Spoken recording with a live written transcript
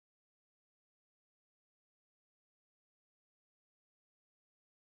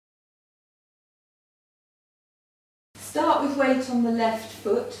Start with weight on the left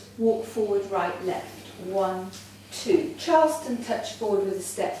foot, walk forward, right, left. 1, 2. Charleston touch forward with a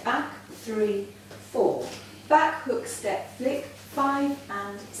step back. 3, 4. Back hook step flick. 5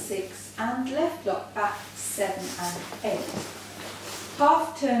 and 6. And left lock back. 7 and 8.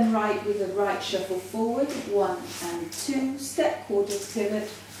 Half turn right with a right shuffle forward. 1 and 2. Step quarter pivot.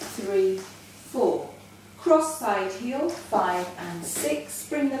 3, 4. Cross side heel, 5 and 6.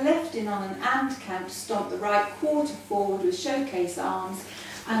 Bring the left in on an and count to stomp the right quarter forward with showcase arms.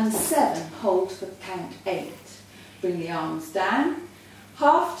 And 7, hold for count 8. Bring the arms down.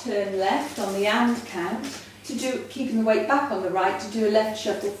 Half turn left on the and count, keeping the weight back on the right, to do a left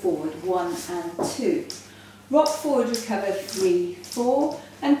shuffle forward. 1 and 2. Rock forward, recover. 3, 4.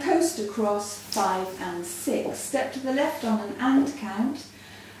 And coast across. 5 and 6. Step to the left on an and count.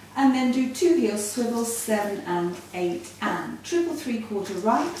 And then do 2 heel swivels, 7 and 8 and. Triple 3/4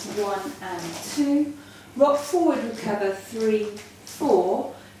 right, 1 and 2. Rock forward, recover. 3,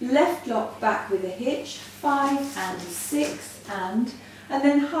 4. Left lock back with a hitch. 5 and 6 and. And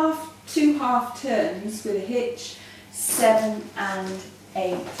then 2 half turns with a hitch. 7 and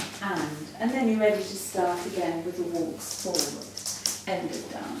 8 and. And then you're ready to start again with the walks forward. End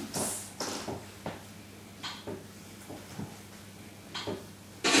of dance.